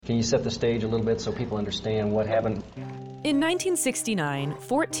Can you set the stage a little bit so people understand what happened? In 1969,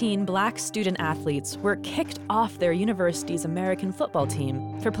 14 black student athletes were kicked off their university's American football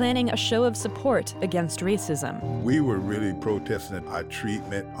team for planning a show of support against racism. We were really protesting our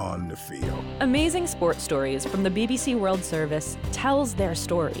treatment on the field. Amazing Sports Stories from the BBC World Service tells their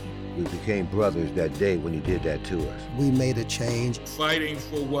story. We became brothers that day when you did that to us. We made a change. Fighting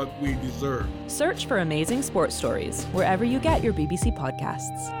for what we deserve. Search for Amazing Sports Stories wherever you get your BBC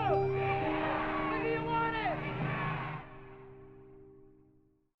podcasts.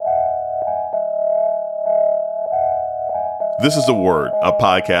 This is A Word, a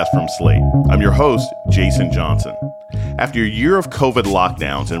podcast from Slate. I'm your host, Jason Johnson. After a year of COVID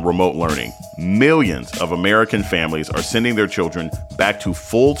lockdowns and remote learning, millions of American families are sending their children back to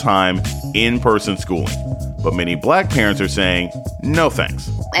full-time, in-person schooling. But many black parents are saying, no thanks.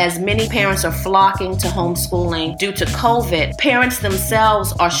 As many parents are flocking to homeschooling due to COVID, parents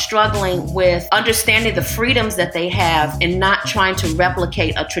themselves are struggling with understanding the freedoms that they have and not trying to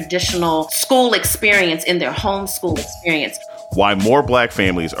replicate a traditional school experience in their homeschool experience. Why more black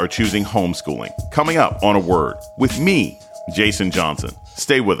families are choosing homeschooling. Coming up on A Word with me, Jason Johnson.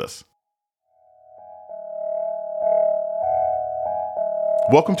 Stay with us.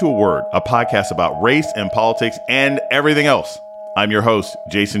 Welcome to A Word, a podcast about race and politics and everything else. I'm your host,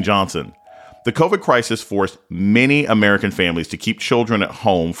 Jason Johnson. The COVID crisis forced many American families to keep children at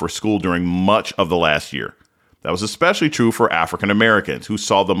home for school during much of the last year. That was especially true for African Americans, who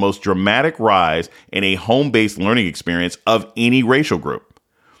saw the most dramatic rise in a home-based learning experience of any racial group.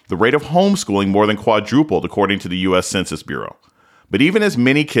 The rate of homeschooling more than quadrupled, according to the U.S. Census Bureau. But even as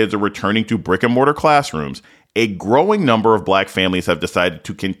many kids are returning to brick-and-mortar classrooms, a growing number of black families have decided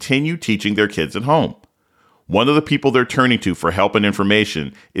to continue teaching their kids at home. One of the people they're turning to for help and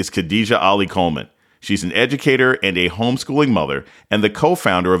information is Khadija Ali Coleman. She's an educator and a homeschooling mother and the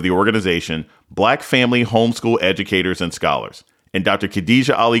co-founder of the organization Black Family Homeschool Educators and Scholars. And Dr.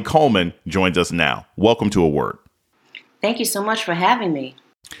 Khadija Ali Coleman joins us now. Welcome to A Word. Thank you so much for having me.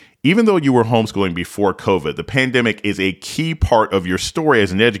 Even though you were homeschooling before COVID, the pandemic is a key part of your story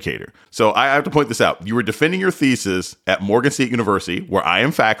as an educator. So I have to point this out. You were defending your thesis at Morgan State University, where I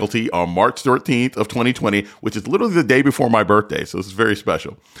am faculty, on March 13th of 2020, which is literally the day before my birthday. So this is very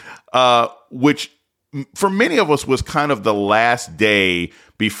special, which for many of us was kind of the last day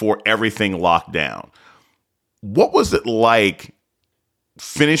before everything locked down. What was it like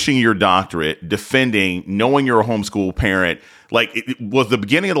finishing your doctorate, defending, knowing you're a homeschool parent? Like, was the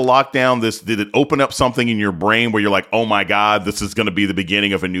beginning of the lockdown, did it open up something in your brain where you're like, oh my God, this is going to be the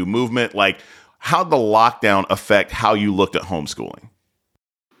beginning of a new movement? Like, how did the lockdown affect how you looked at homeschooling?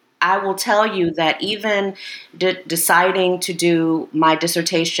 I will tell you that even deciding to do my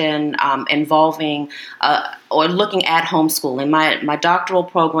dissertation involving or looking at homeschooling, my doctoral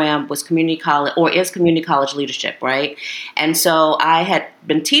program was community college or is community college leadership, right? And so I had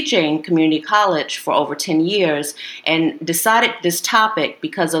been teaching community college for over 10 years and decided this topic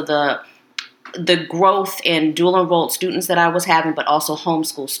because of the growth in dual enrolled students that I was having, but also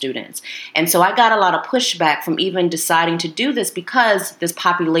homeschool students. And so I got a lot of pushback from even deciding to do this because this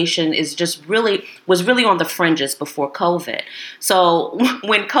population was really on the fringes before COVID. So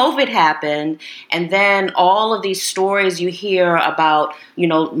when COVID happened, and then all of these stories you hear about,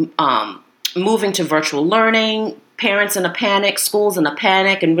 moving to virtual learning, parents in a panic, schools in a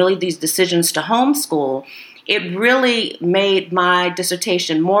panic, and really these decisions to homeschool, it really made my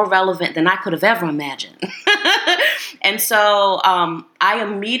dissertation more relevant than I could have ever imagined. And so I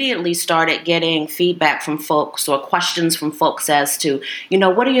immediately started getting feedback from folks or questions from folks as to,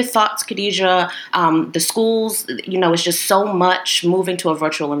 what are your thoughts, Khadija? The schools, it's just so much moving to a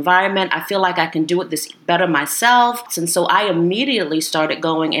virtual environment. I feel like I can do this better myself. And so I immediately started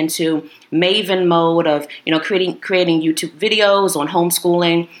going into Maven mode of, creating YouTube videos on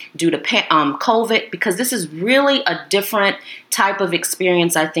homeschooling due to COVID, because this is really a different type of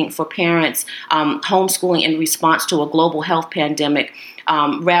experience, I think, for parents homeschooling in response to a global health pandemic,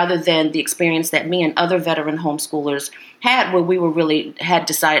 rather than the experience that me and other veteran homeschoolers had, where we had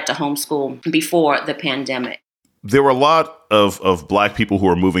decided to homeschool before the pandemic. There were a lot of black people who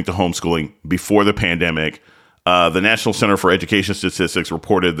were moving to homeschooling before the pandemic. The National Center for Education Statistics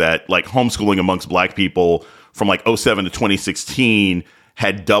reported that homeschooling amongst black people from 2007 to 2016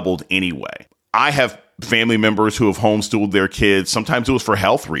 had doubled anyway. I have family members who have homeschooled their kids. Sometimes it was for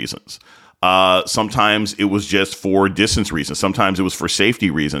health reasons. Sometimes it was just for distance reasons. Sometimes it was for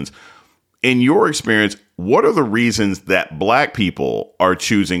safety reasons. In your experience, what are the reasons that black people are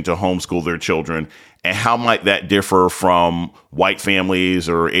choosing to homeschool their children, and how might that differ from white families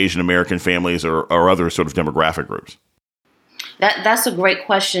or Asian American families or other sort of demographic groups? That's a great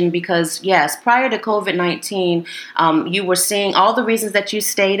question because, yes, prior to COVID-19, you were seeing all the reasons that you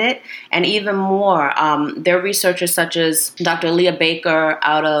stated and even more. There are researchers such as Dr. Leah Baker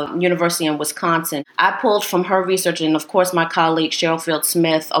out of University in Wisconsin. I pulled from her research and, of course, my colleague Cheryl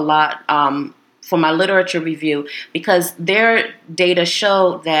Field-Smith a lot for my literature review because their data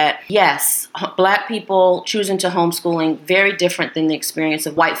show that, yes, Black people choosing to homeschooling very different than the experience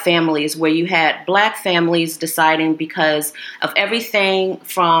of white families where you had Black families deciding because of everything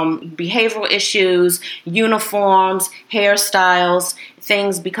from behavioral issues, uniforms, hairstyles,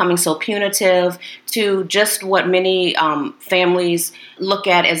 things becoming so punitive to just what many families look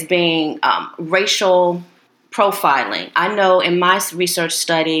at as being racial profiling. I know in my research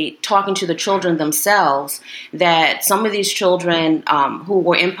study, talking to the children themselves, that some of these children who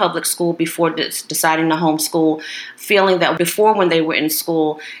were in public school before deciding to homeschool, feeling that before when they were in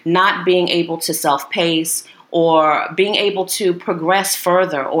school, not being able to self-pace or being able to progress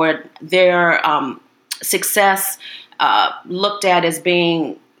further or their success looked at as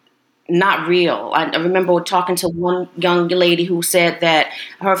being not real. I remember talking to one young lady who said that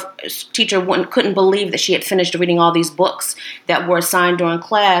her teacher couldn't believe that she had finished reading all these books that were assigned during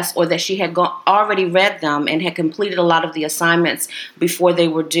class or that she had already read them and had completed a lot of the assignments before they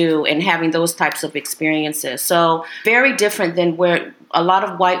were due and having those types of experiences. So very different than where a lot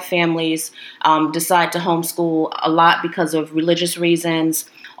of white families decide to homeschool a lot because of religious reasons.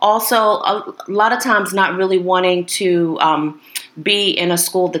 Also, a lot of times not really wanting to be in a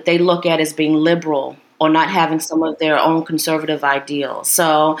school that they look at as being liberal or not having some of their own conservative ideals.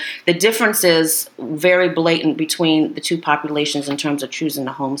 So the difference is very blatant between the two populations in terms of choosing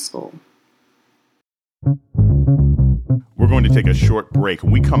to homeschool. We're going to take a short break.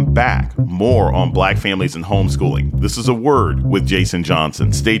 When we come back, more on Black families and homeschooling. This is A Word with Jason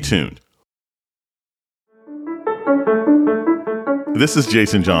Johnson. Stay tuned. This is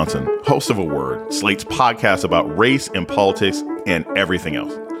Jason Johnson, host of A Word, Slate's podcast about race and politics and everything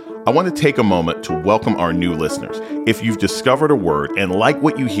else. I want to take a moment to welcome our new listeners. If you've discovered A Word and like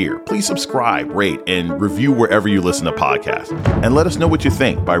what you hear, please subscribe, rate, and review wherever you listen to podcasts. And let us know what you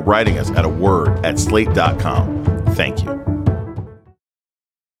think by writing us at aword@slate.com. Thank you.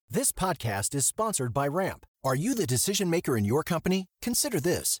 This podcast is sponsored by Ramp. Are you the decision maker in your company? Consider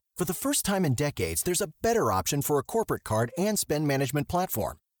this. For the first time in decades, there's a better option for a corporate card and spend management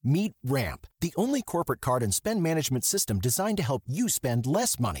platform. Meet Ramp, the only corporate card and spend management system designed to help you spend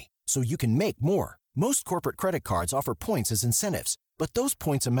less money so you can make more. Most corporate credit cards offer points as incentives, but those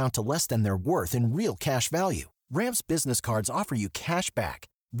points amount to less than their worth in real cash value. Ramp's business cards offer you cash back,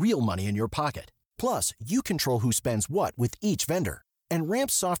 real money in your pocket. Plus, you control who spends what with each vendor. And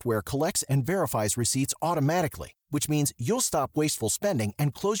Ramp software collects and verifies receipts automatically, which means you'll stop wasteful spending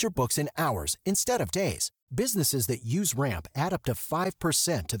and close your books in hours instead of days. Businesses that use Ramp add up to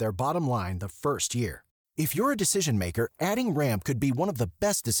 5% to their bottom line the first year. If you're a decision maker, adding Ramp could be one of the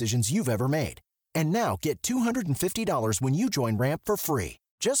best decisions you've ever made. And now get $250 when you join Ramp for free.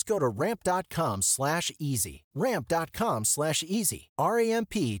 Just go to ramp.com/easy. Ramp.com/easy.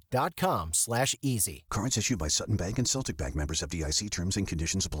 RAMP.com/easy. Cards issued by Sutton Bank and Celtic Bank, members FDIC. Terms and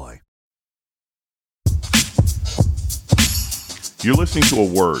conditions apply. You're listening to A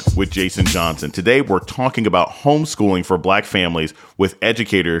Word with Jason Johnson. Today, we're talking about homeschooling for Black families with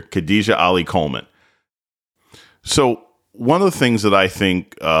educator Khadijah Ali Coleman. So one of the things that I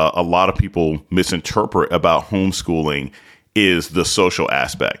think a lot of people misinterpret about homeschooling is the social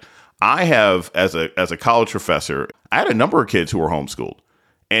aspect. I have, as a college professor, I had a number of kids who were homeschooled.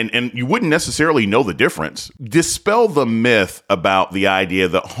 And you wouldn't necessarily know the difference. Dispel the myth about the idea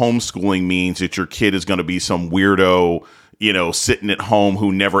that homeschooling means that your kid is going to be some weirdo, sitting at home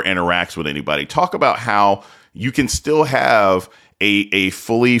who never interacts with anybody. Talk about how you can still have a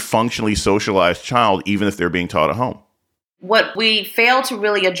fully functionally socialized child, even if they're being taught at home. What we fail to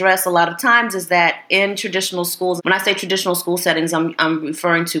really address a lot of times is that in traditional schools, when I say traditional school settings, I'm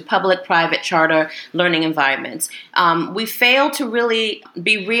referring to public, private, charter learning environments. We fail to really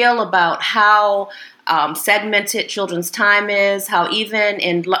be real about how segmented children's time is, how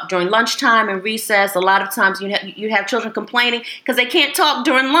even during lunchtime and recess, a lot of times you have children complaining because they can't talk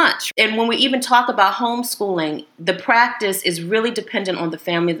during lunch. And when we even talk about homeschooling, the practice is really dependent on the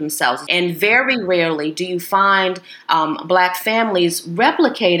family themselves. And very rarely do you find Black families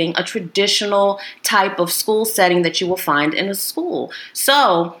replicating a traditional type of school setting that you will find in a school.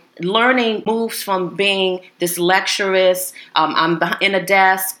 So learning moves from being this lecturous, I'm in a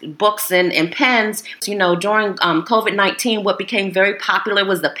desk, books and pens. During COVID-19, what became very popular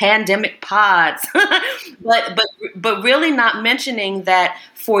was the pandemic pods. but really not mentioning that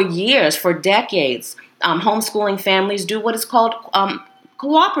for years, for decades, homeschooling families do what is called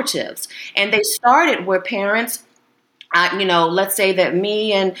cooperatives. And they started where parents, let's say that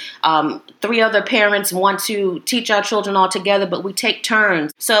me and 3 other parents want to teach our children all together, but we take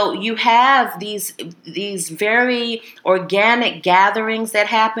turns. So you have these very organic gatherings that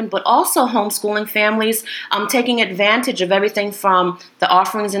happen, but also homeschooling families taking advantage of everything from the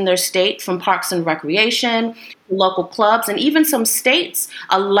offerings in their state, from Parks and Recreation, local clubs, and even some states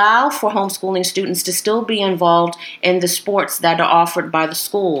allow for homeschooling students to still be involved in the sports that are offered by the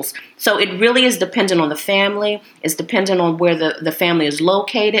schools. So it really is dependent on the family. It's dependent on where the family is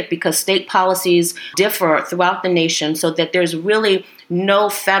located, because state policies differ throughout the nation, so that there's really no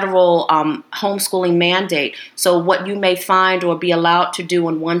federal homeschooling mandate. So what you may find or be allowed to do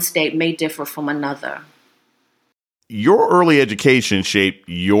in one state may differ from another. Your early education shaped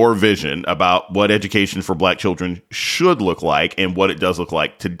your vision about what education for Black children should look like and what it does look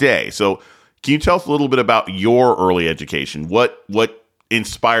like today. So can you tell us a little bit about your early education? What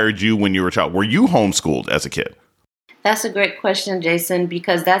inspired you when you were a child? Were you homeschooled as a kid? That's a great question, Jason,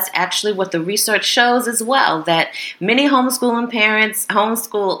 because that's actually what the research shows as well, that many homeschooling parents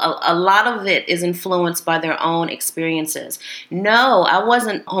homeschool. A lot of it is influenced by their own experiences. No, I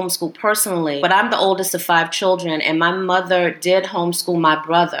wasn't homeschooled personally, but I'm the oldest of 5 children, and my mother did homeschool my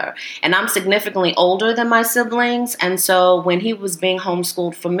brother. And I'm significantly older than my siblings, and so when he was being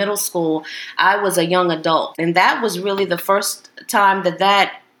homeschooled for middle school, I was a young adult. And that was really the first time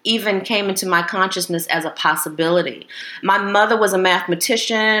that even came into my consciousness as a possibility. My mother was a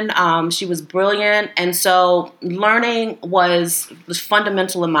mathematician. She was brilliant. And so learning was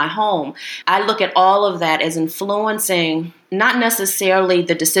fundamental in my home. I look at all of that as influencing not necessarily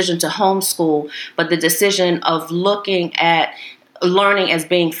the decision to homeschool, but the decision of looking at learning as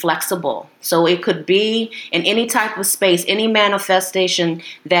being flexible. So it could be in any type of space, any manifestation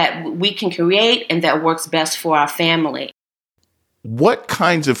that we can create and that works best for our family. What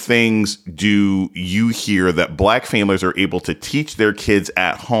kinds of things do you hear that Black families are able to teach their kids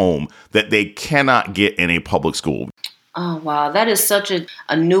at home that they cannot get in a public school? Oh, wow. That is such a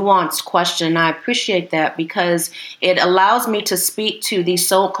nuanced question. I appreciate that because it allows me to speak to these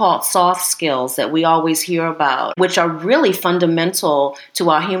so-called soft skills that we always hear about, which are really fundamental to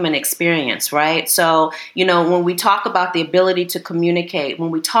our human experience, right? So, when we talk about the ability to communicate,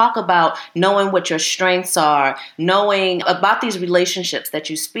 when we talk about knowing what your strengths are, knowing about these relationships that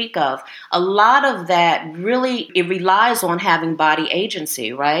you speak of, a lot of that really, it relies on having body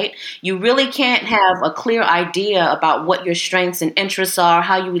agency, right? You really can't have a clear idea about what your strengths and interests are,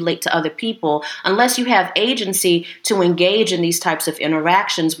 how you relate to other people, unless you have agency to engage in these types of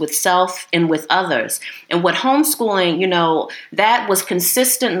interactions with self and with others. And what homeschooling, that was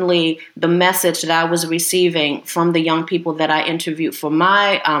consistently the message that I was receiving from the young people that I interviewed for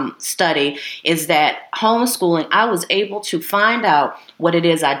my study, is that homeschooling, I was able to find out what it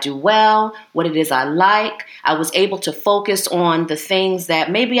is I do well, what it is I like. I was able to focus on the things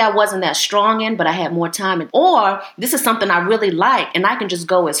that maybe I wasn't that strong in, but I had more time in. Or this is something I really like, and I can just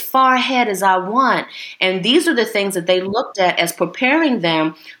go as far ahead as I want. And these are the things that they looked at as preparing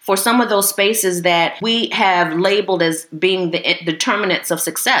them for some of those spaces that we have labeled as being the determinants of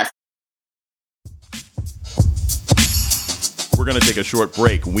success. We're going to take a short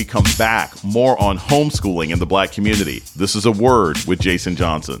break. When we come back, more on homeschooling in the Black community. This is A Word with Jason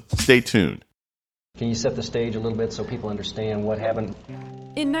Johnson. Stay tuned. Can you set the stage a little bit so people understand what happened?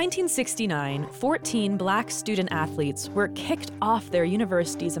 In 1969, 14 Black student athletes were kicked off their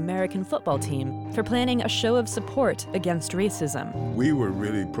university's American football team for planning a show of support against racism. We were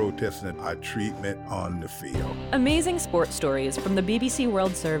really protesting our treatment on the field. Amazing Sports Stories from the BBC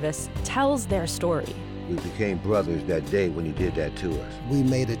World Service tells their story. We became brothers that day when you did that to us. We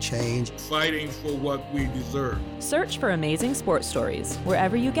made a change. Fighting for what we deserve. Search for Amazing Sports Stories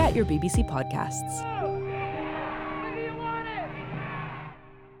wherever you get your BBC podcasts.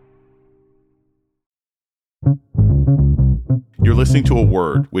 You're listening to A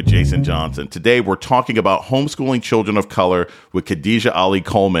Word with Jason Johnson. Today, we're talking about homeschooling children of color with Khadijah Ali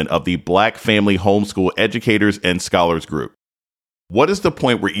Coleman of the Black Family Homeschool Educators and Scholars Group. What is the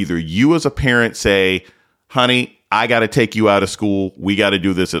point where either you as a parent say, honey, I got to take you out of school, we got to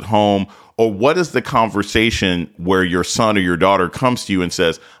do this at home, or what is the conversation where your son or your daughter comes to you and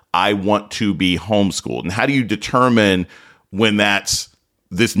says, I want to be homeschooled? And how do you determine when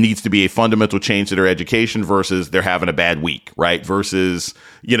this needs to be a fundamental change to their education versus they're having a bad week, right? Versus,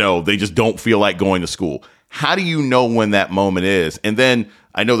 they just don't feel like going to school. How do you know when that moment is? And then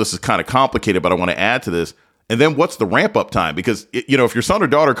I know this is kind of complicated, but I want to add to this. And then what's the ramp up time? Because, if your son or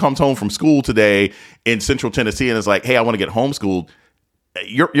daughter comes home from school today in Central Tennessee and is like, hey, I want to get homeschooled,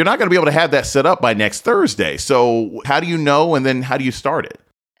 you're not going to be able to have that set up by next Thursday. So how do you know, and then how do you start it?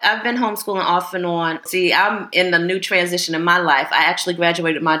 I've been homeschooling off and on. See, I'm in a new transition in my life. I actually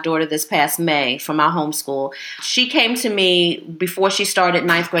graduated my daughter this past May from our homeschool. She came to me before she started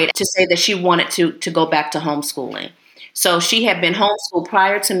ninth grade to say that she wanted to go back to homeschooling. So she had been homeschooled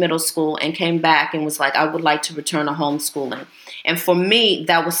prior to middle school and came back and was like, I would like to return to homeschooling. And for me,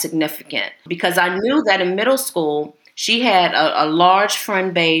 that was significant because I knew that in middle school, she had a large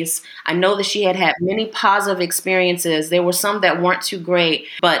friend base. I know that she had had many positive experiences. There were some that weren't too great,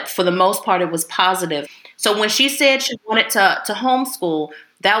 but for the most part, it was positive. So when she said she wanted to homeschool,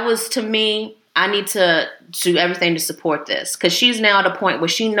 that was, to me, I need to do everything to support this because she's now at a point where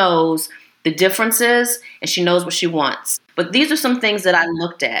she knows the differences and she knows what she wants. But these are some things that I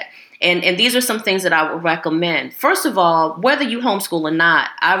looked at. And these are some things that I would recommend. First of all, whether you homeschool or not,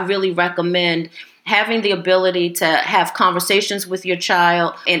 I really recommend having the ability to have conversations with your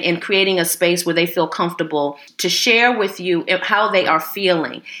child and creating a space where they feel comfortable to share with you how they are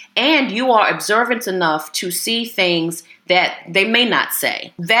feeling. And you are observant enough to see things that they may not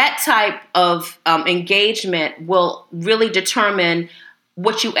say. That type of engagement will really determine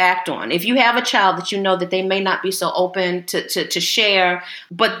what you act on. If you have a child that you know that they may not be so open to share,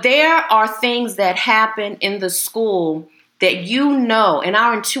 but there are things that happen in the school that you know, and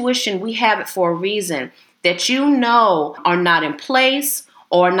our intuition, we have it for a reason, that you know are not in place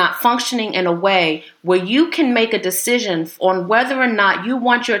or not functioning in a way where you can make a decision on whether or not you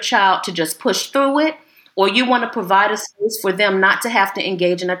want your child to just push through it or you want to provide a space for them not to have to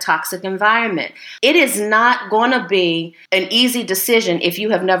engage in a toxic environment. It is not going to be an easy decision if you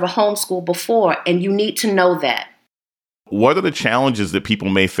have never homeschooled before, and you need to know that. What are the challenges that people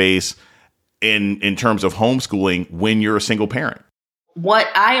may face in terms of homeschooling when you're a single parent? What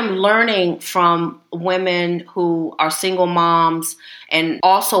I am learning from women who are single moms and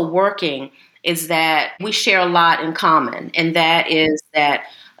also working is that we share a lot in common, and that is that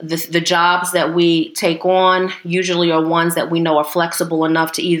the jobs that we take on usually are ones that we know are flexible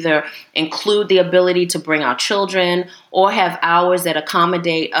enough to either include the ability to bring our children or have hours that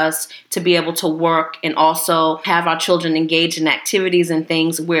accommodate us to be able to work and also have our children engage in activities and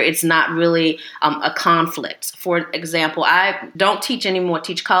things where it's not really a conflict. For example, I don't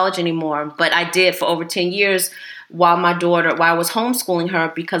teach college anymore, but I did for over 10 years while I was homeschooling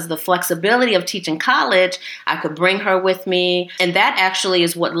her, because the flexibility of teaching college, I could bring her with me. And that actually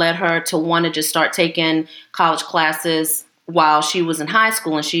is what led her to want to just start taking college classes while she was in high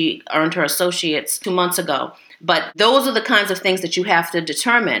school, and she earned her associates 2 months ago. But those are the kinds of things that you have to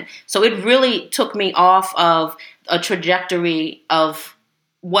determine. So it really took me off of a trajectory of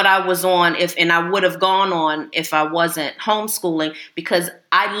what I was on and I would have gone on if I wasn't homeschooling, because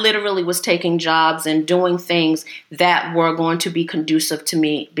I literally was taking jobs and doing things that were going to be conducive to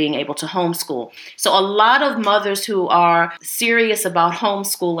me being able to homeschool. So a lot of mothers who are serious about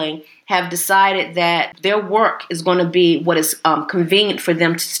homeschooling have decided that their work is going to be what is convenient for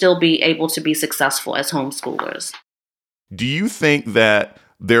them to still be able to be successful as homeschoolers. Do you think that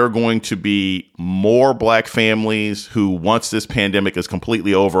there are going to be more Black families who, once this pandemic is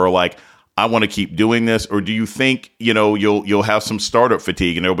completely over, are like, I want to keep doing this? Or do you think, you'll have some startup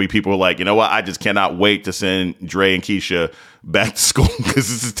fatigue and there'll be people like, you know what, I just cannot wait to send Dre and Keisha back to school because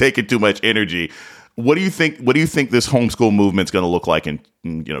this is taking too much energy? What do you think this homeschool movement's going to look like in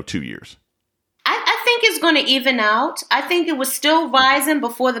 2 years? I think it's going to even out. I think it was still rising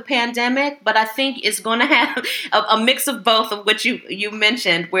before the pandemic, but I think it's going to have a mix of both of what you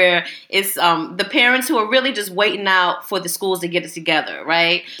mentioned, where it's the parents who are really just waiting out for the schools to get it together,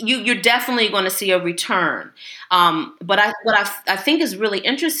 right? You're definitely going to see a return. But what I think is really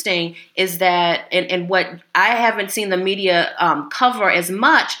interesting is that, and what I haven't seen the media cover as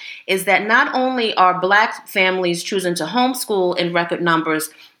much, is that not only are Black families choosing to homeschool in record numbers,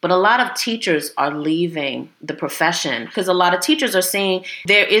 but a lot of teachers are leaving the profession because a lot of teachers are saying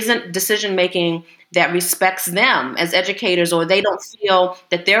there isn't decision-making that respects them as educators, or they don't feel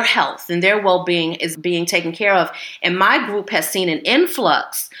that their health and their well-being is being taken care of. And my group has seen an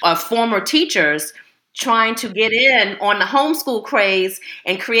influx of former teachers trying to get in on the homeschool craze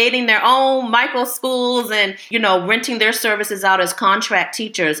and creating their own micro schools and, renting their services out as contract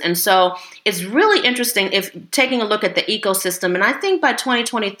teachers. And so it's really interesting if taking a look at the ecosystem. And I think by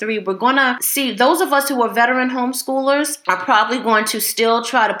 2023, we're going to see those of us who are veteran homeschoolers are probably going to still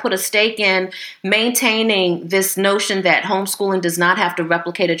try to put a stake in maintaining this notion that homeschooling does not have to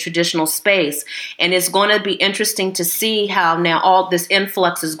replicate a traditional space. And it's going to be interesting to see how now all this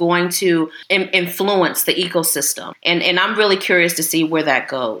influx is going to influence the ecosystem. And I'm really curious to see where that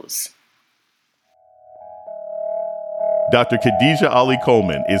goes. Dr. Khadijah Ali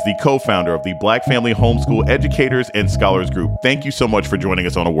Coleman is the co-founder of the Black Family Homeschool Educators and Scholars Group. Thank you so much for joining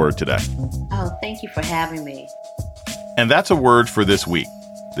us on A Word today. Oh, thank you for having me. And that's A Word for this week.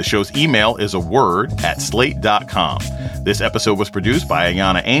 The show's email is aword@slate.com. This episode was produced by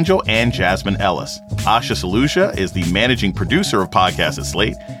Ayana Angel and Jasmine Ellis. Asha Saluja is the managing producer of podcasts at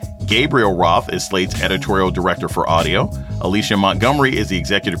Slate. Gabriel Roth is Slate's editorial director for audio. Alicia Montgomery is the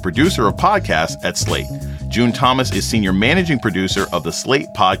executive producer of podcasts at Slate. June Thomas is senior managing producer of the Slate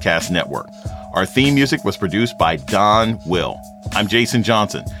Podcast Network. Our theme music was produced by Don Will. I'm Jason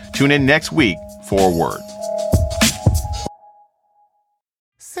Johnson. Tune in next week for A Word.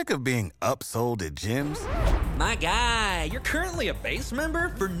 Sick of being upsold at gyms? My guy, you're currently a base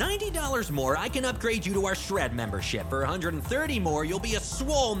member? For $90 more, I can upgrade you to our Shred membership. For $130 more, you'll be a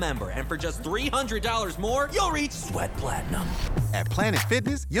Swole member. And for just $300 more, you'll reach Sweat Platinum. At Planet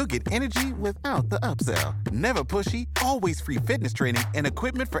Fitness, you'll get energy without the upsell. Never pushy, always free fitness training and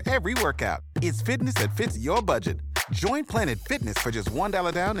equipment for every workout. It's fitness that fits your budget. Join Planet Fitness for just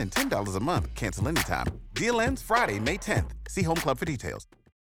 $1 down and $10 a month. Cancel anytime. Deal ends Friday, May 10th. See Home Club for details.